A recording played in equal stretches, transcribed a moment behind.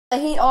I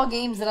hate all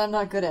games that I'm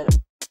not good at.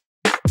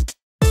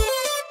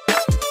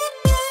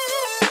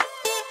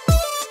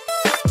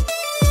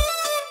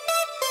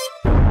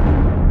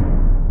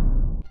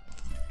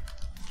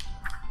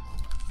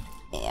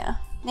 Yeah.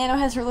 Nano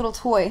has her little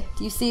toy.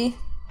 Do you see?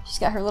 She's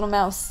got her little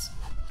mouse.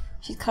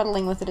 She's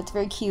cuddling with it. It's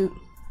very cute.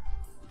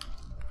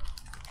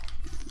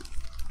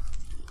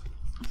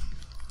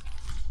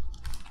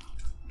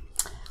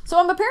 So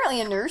I'm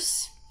apparently a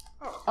nurse.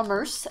 A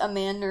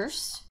man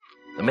nurse.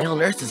 The male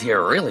nurses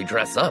here really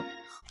dress up.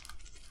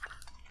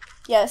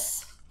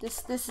 Yes,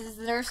 this is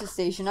the nurse's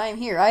station. I am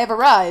here. I have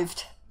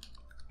arrived.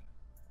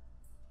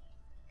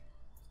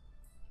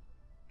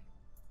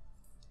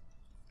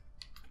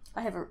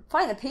 I have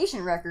find the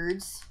patient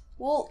records.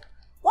 Well,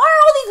 why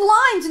are all these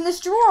lines in this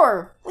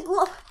drawer? Like,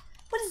 look,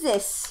 what is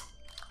this?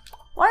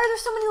 Why are there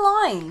so many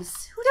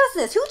lines? Who does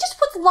this? Who just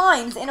puts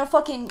lines in a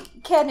fucking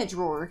cabinet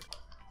drawer?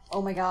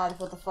 Oh my god,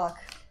 what the fuck?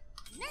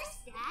 Nurse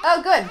Dad,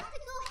 oh, good. I have to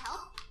go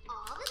help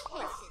all the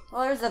patients.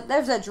 Well,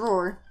 there's that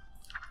drawer.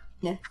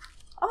 Yeah.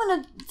 I'm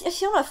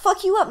gonna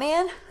fuck you up,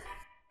 man.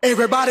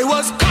 Everybody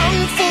was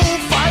kung fu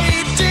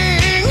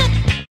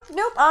fighting.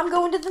 Nope, I'm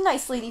going to the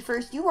nice lady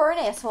first. You are an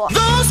asshole.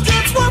 Those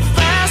kids were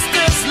fast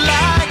as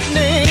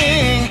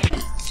lightning.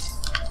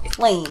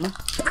 Lame.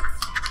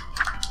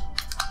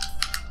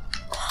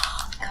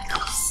 Oh,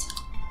 goodness.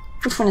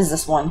 Which one is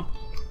this one?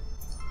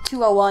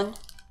 201.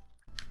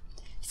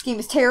 This game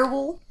is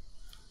terrible.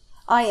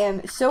 I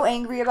am so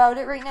angry about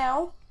it right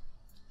now.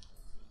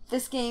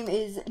 This game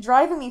is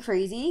driving me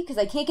crazy because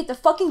I can't get the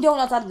fucking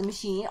donuts out of the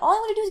machine. All I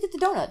want to do is get the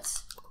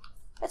donuts.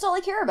 That's all I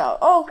care about.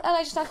 Oh, and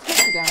I just knocked the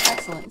picture down.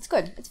 Excellent. It's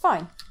good. It's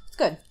fine. It's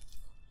good.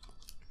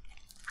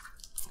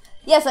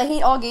 Yes, I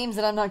hate all games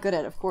that I'm not good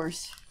at, of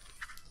course.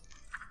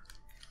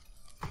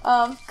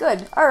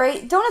 Good.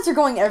 Alright, donuts are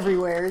going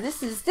everywhere.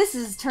 This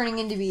is turning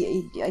into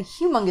be a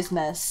humongous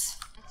mess.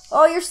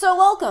 Oh, you're so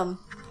welcome.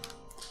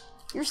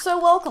 You're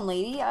so welcome,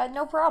 lady.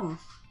 No problem.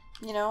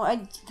 You know,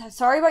 I'm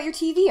sorry about your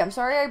TV. I'm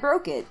sorry I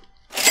broke it.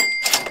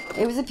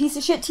 It was a piece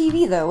of shit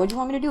TV, though. What do you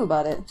want me to do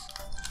about it?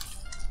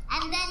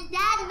 And then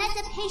Dad met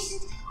a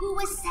patient who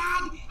was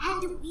sad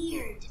and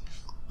weird.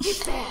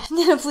 It's bad.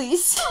 No,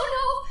 please.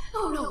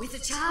 Oh no, is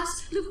it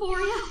Chas,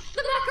 Euphoria,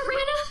 the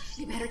Macarena?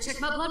 You better check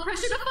my blood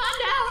pressure to find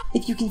out.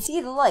 If you can see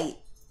the light,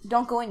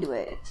 don't go into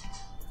it.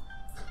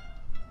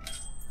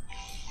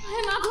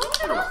 I'm not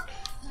blinking enough.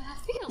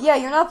 Yeah,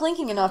 you're not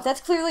blinking enough.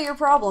 That's clearly your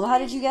problem. How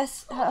did you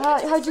guess?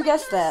 How'd you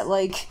guess that?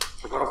 Like.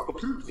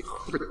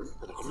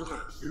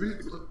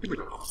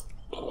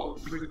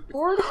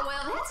 Bored? Oh,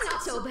 well, that's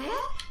not so bad.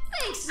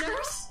 Thanks,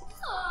 nurse.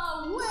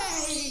 Oh,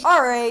 wait.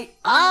 Alright.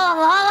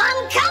 Oh,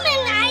 I'm coming.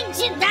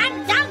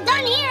 I'm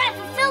done here. I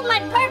fulfilled my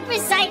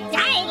purpose.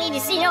 I need to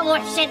see no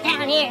more shit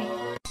down here.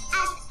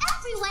 As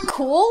everyone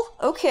Cool.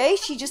 Okay,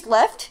 she just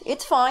left.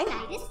 It's fine.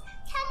 can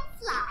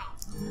fly.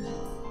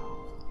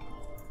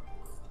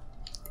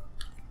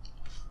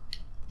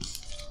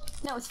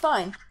 No, it's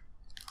fine.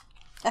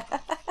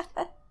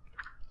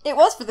 It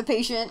was for the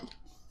patient.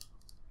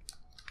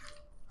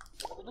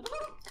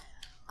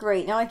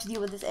 Great, now I have to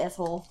deal with this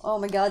asshole. Oh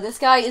my god, this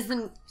guy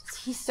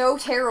he's so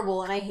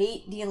terrible and I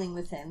hate dealing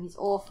with him. He's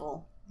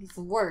awful. He's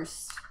the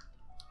worst.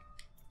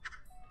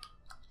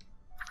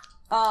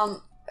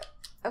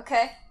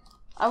 Okay.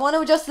 I want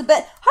to adjust the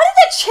bed. How did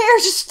that chair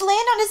just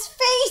land on his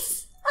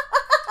face?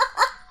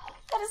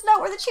 That is not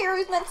where the chair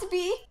was meant to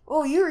be.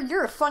 Oh,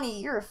 you're a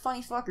funny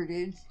fucker,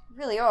 dude. You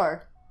really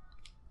are.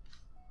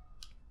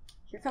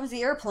 Here comes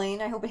the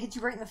airplane. I hope it hits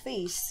you right in the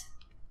face.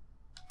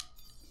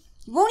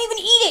 You won't even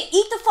eat it!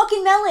 Eat the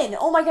fucking melon!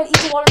 Oh my god, eat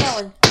the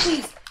watermelon.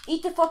 Please,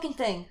 eat the fucking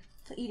thing.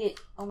 Eat it.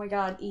 Oh my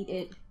god, eat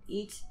it.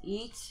 Eat.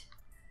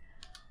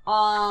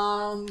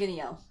 I'm gonna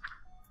yell.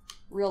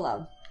 Real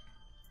loud.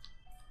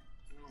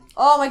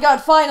 Oh my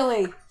god,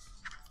 finally!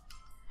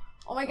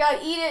 Oh my god,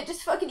 eat it!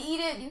 Just fucking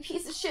eat it, you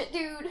piece of shit,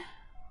 dude!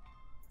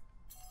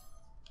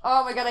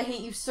 Oh my god, I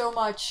hate you so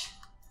much.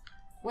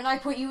 When I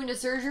put you into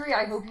surgery,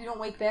 I hope you don't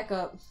wake back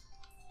up.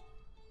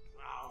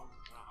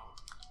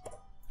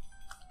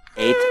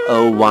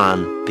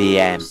 8:01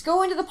 p.m. Just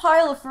go into the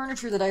pile of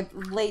furniture that I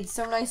laid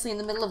so nicely in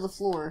the middle of the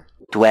floor.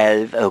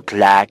 12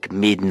 o'clock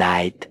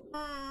midnight.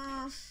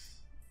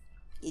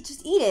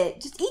 Just eat it.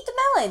 Just eat the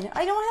melon.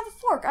 I don't have a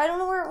fork. I don't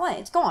know where it went.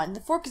 It's gone. The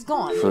fork is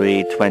gone.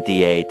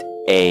 3:28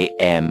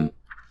 a.m.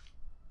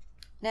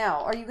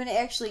 Now, are you going to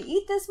actually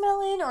eat this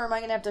melon, or am I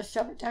going to have to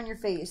shove it down your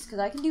face? Because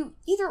I can do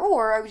either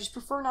or. I would just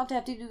prefer not to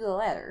have to do the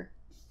latter.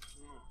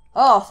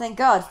 Oh, thank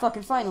God.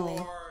 Fucking finally.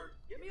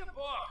 Give me a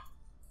book.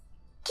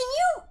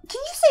 Can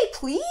you say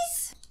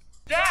please?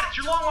 Dad, it's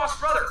your long-lost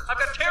brother. I've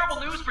got terrible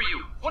news for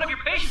you. One of your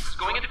patients is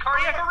going into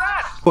cardiac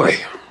arrest. Boy,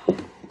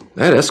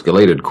 that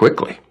escalated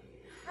quickly.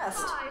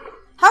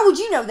 How would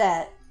you know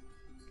that?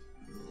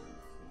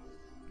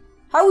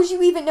 How would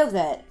you even know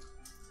that?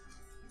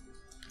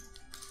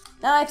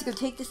 Now I have to go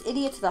take this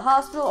idiot to the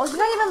hospital. Oh, he's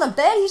not even on the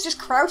bed. He's just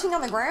crouching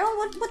on the ground.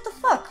 What the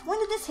fuck? When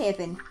did this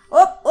happen?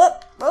 Oh,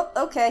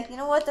 okay. You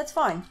know what? That's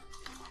fine.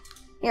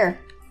 Here.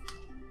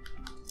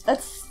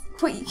 Let's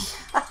put you...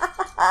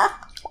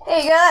 There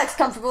you go, that's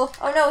comfortable.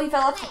 Oh no, he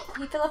fell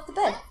off the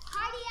bed.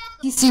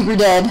 He's super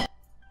dead.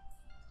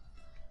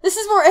 This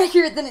is more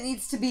accurate than it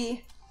needs to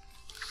be.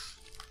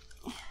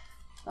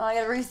 Oh, I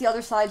gotta raise the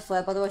other side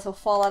flap, otherwise he'll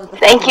fall out of the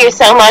Thank you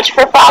so much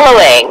for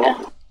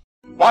following.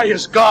 Why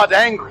is God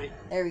angry?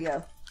 There we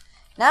go.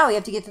 Now we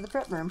have to get to the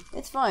prep room.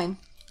 It's fine.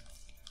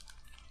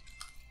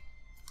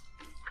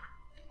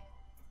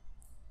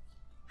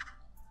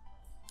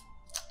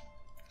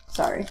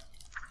 Sorry.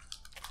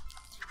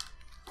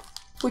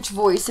 Which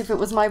voice? If it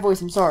was my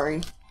voice, I'm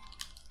sorry.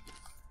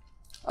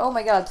 Oh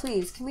my god,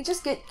 please. Can we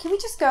just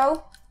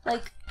go?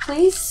 Like,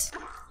 please?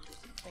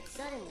 But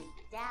suddenly,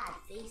 Dad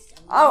faced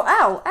a Oh,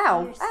 ow,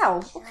 ow,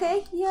 ow.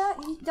 Okay, yeah,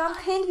 I'm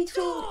pinned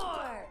between...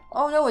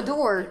 Oh no, a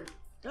door.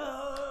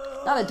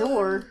 Not a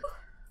door.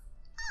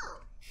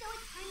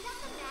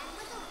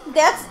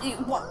 That's...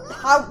 What?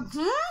 How...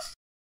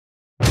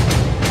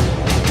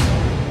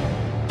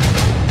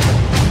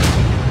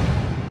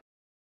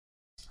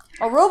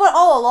 A robot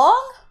all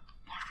along?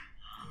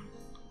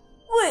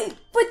 Wait,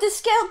 but the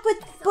scale...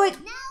 But...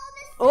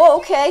 Oh,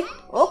 okay.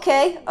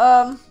 Okay,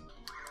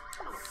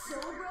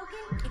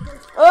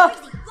 Oh!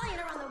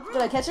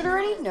 Did I catch it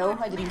already? No,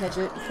 I didn't catch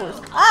it, of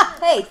course. Ah!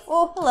 Hey!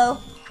 Oh, hello.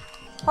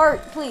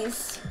 Heart,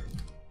 please.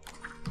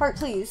 Heart,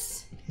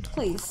 please.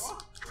 Please.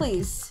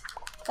 Please.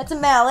 That's a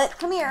mallet.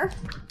 Come here.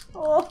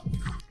 Oh.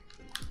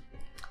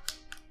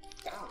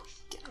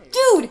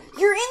 Dude!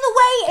 You're in the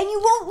way and you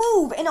won't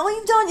move! And all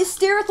you've done is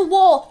stare at the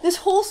wall this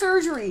whole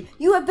surgery!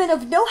 You have been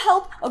of no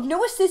help, of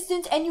no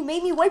assistance, and you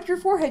made me wipe your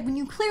forehead when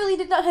you clearly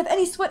did not have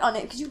any sweat on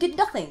it because you did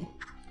nothing.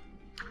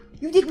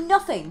 You did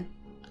nothing.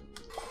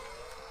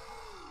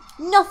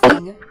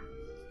 Nothing!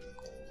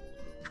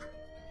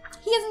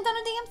 He hasn't done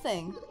a damn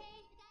thing.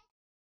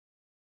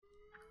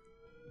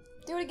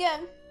 Do it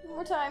again. One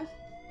more time.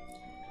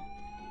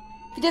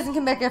 If he doesn't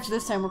come back after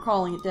this time, we're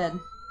calling it dead.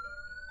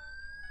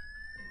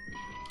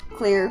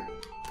 Clear.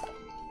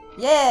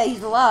 Yeah,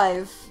 he's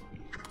alive.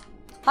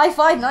 High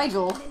five,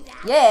 Nigel.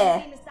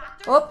 Yeah.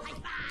 Whoop.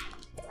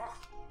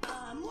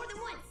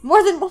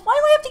 More than... Why do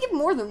I have to give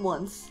more than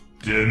once?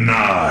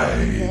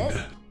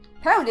 Denied.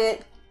 Pound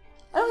it.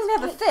 I don't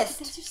even have a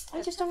fist.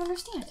 I just don't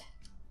understand.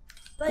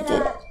 But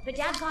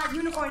Dad got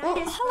unicorn. Oh,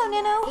 hello,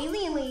 Nano.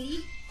 Alien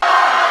lady.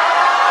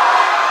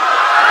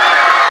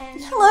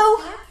 Hello.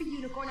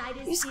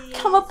 You just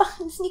come up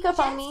and sneak up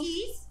on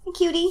me.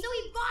 Cutie. So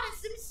we bought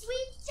us some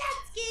sweet jet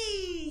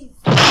skis.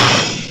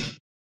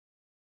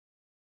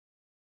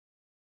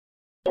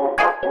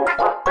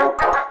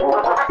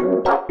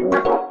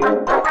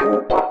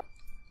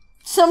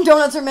 Some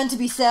donuts are meant to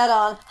be sat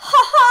on. Ha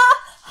ha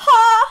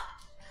ha!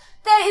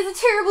 That is a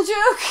terrible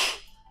joke.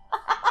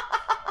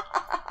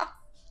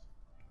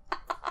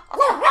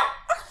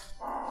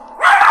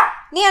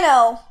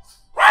 Nano,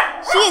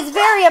 she is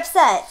very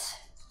upset.